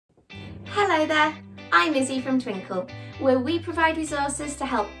Hello there, I'm Izzy from Twinkl, where we provide resources to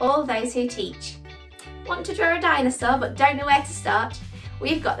help all those who teach. Want to draw a dinosaur but don't know where to start?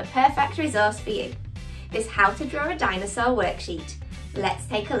 We've got the perfect resource for you. This How to Draw a Dinosaur worksheet. Let's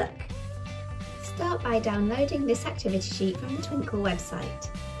take a look. Start by downloading this activity sheet from the Twinkl website.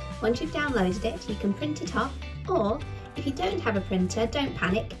 Once you've downloaded it, you can print it off, or if you don't have a printer, don't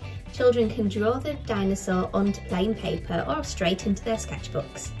panic. Children can draw the dinosaur onto plain paper or straight into their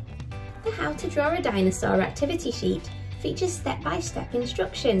sketchbooks. The How to Draw a Dinosaur activity sheet features step-by-step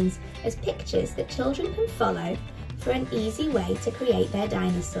instructions as pictures that children can follow for an easy way to create their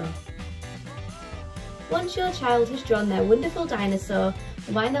dinosaur. Once your child has drawn their wonderful dinosaur,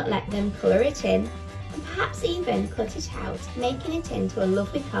 why not let them colour it in and perhaps even cut it out, making it into a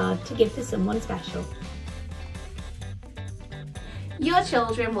lovely card to give to someone special. Your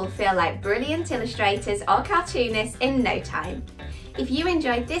children will feel like brilliant illustrators or cartoonists in no time. If you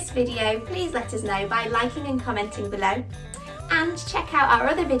enjoyed this video, please let us know by liking and commenting below. And check out our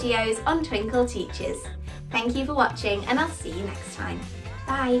other videos on Twinkl Teaches. Thank you for watching, and I'll see you next time.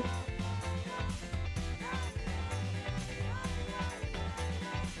 Bye!